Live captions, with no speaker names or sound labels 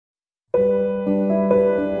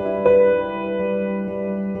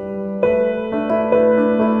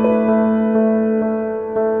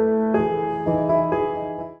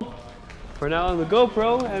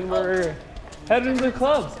GoPro and we're heading to the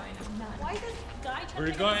club.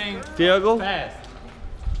 We're going Diego? fast.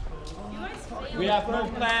 We have no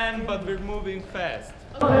plan, but we're moving fast.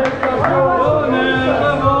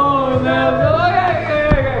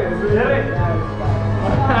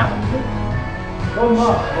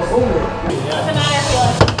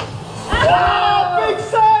 Big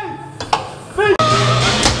size! Big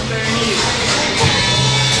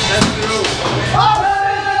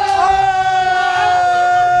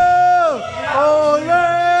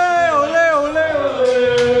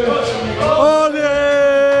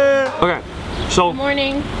Okay, so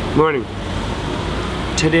Morning. Morning.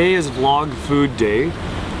 Today is vlog food day,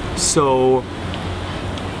 so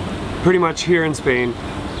pretty much here in Spain,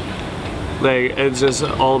 like it's just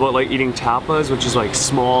all about like eating tapas, which is like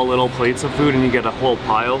small little plates of food, and you get a whole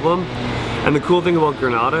pile of them. And the cool thing about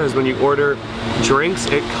Granada is when you order drinks,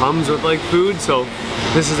 it comes with like food. So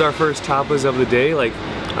this is our first tapas of the day. Like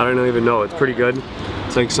I don't even know, it's pretty good.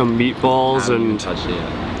 It's like some meatballs and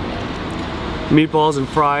meatballs and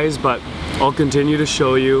fries, but I'll continue to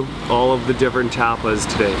show you all of the different tapas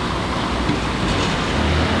today.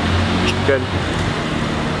 Good.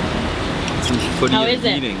 How is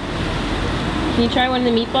it? Can you try one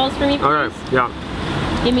of the meatballs for me, please? Alright, yeah.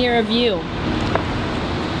 Give me a review.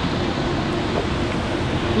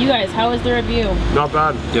 You guys, how is the review? Not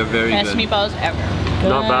bad. They're very Best good. meatballs ever. Good.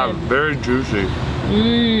 Not bad. Very juicy.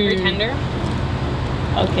 Very tender.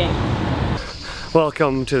 Okay.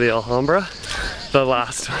 Welcome to the Alhambra, the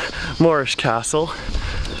last Moorish castle.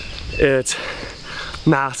 It's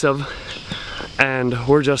massive and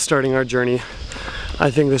we're just starting our journey.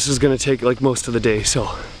 I think this is gonna take like most of the day, so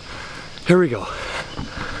here we go.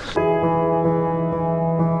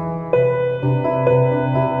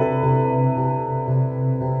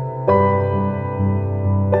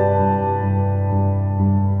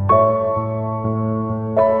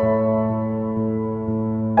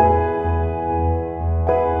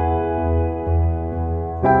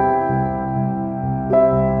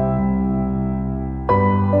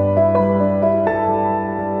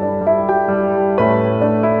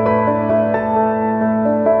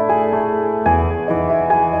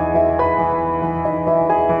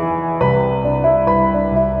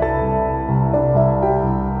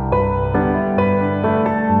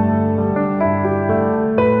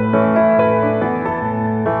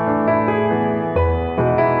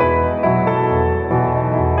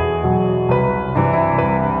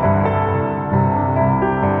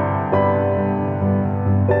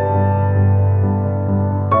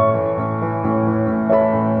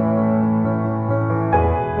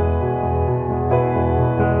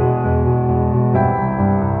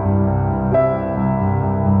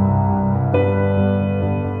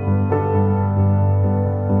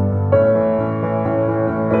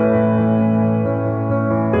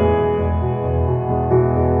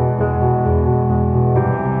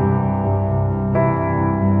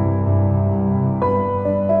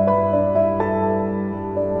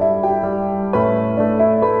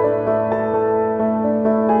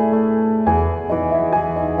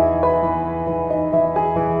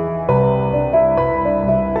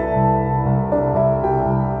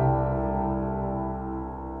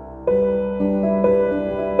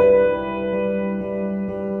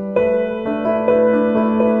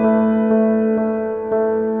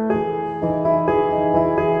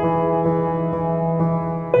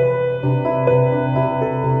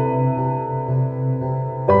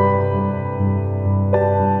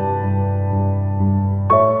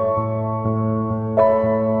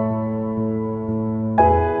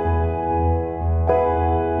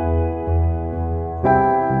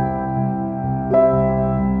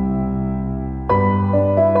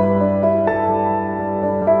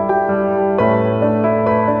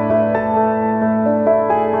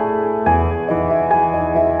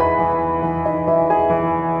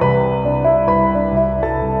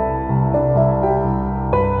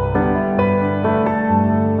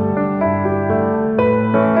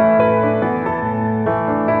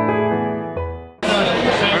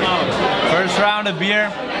 Of beer,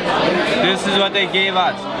 this is what they gave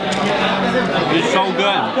us. It's so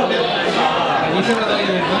good.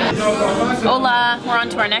 Hola, we're on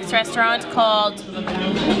to our next restaurant called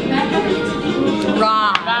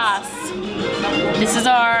Ras. This is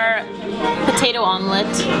our potato omelet,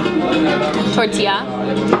 tortilla,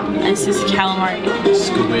 and this is calamari.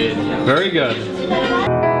 Squid. Very good.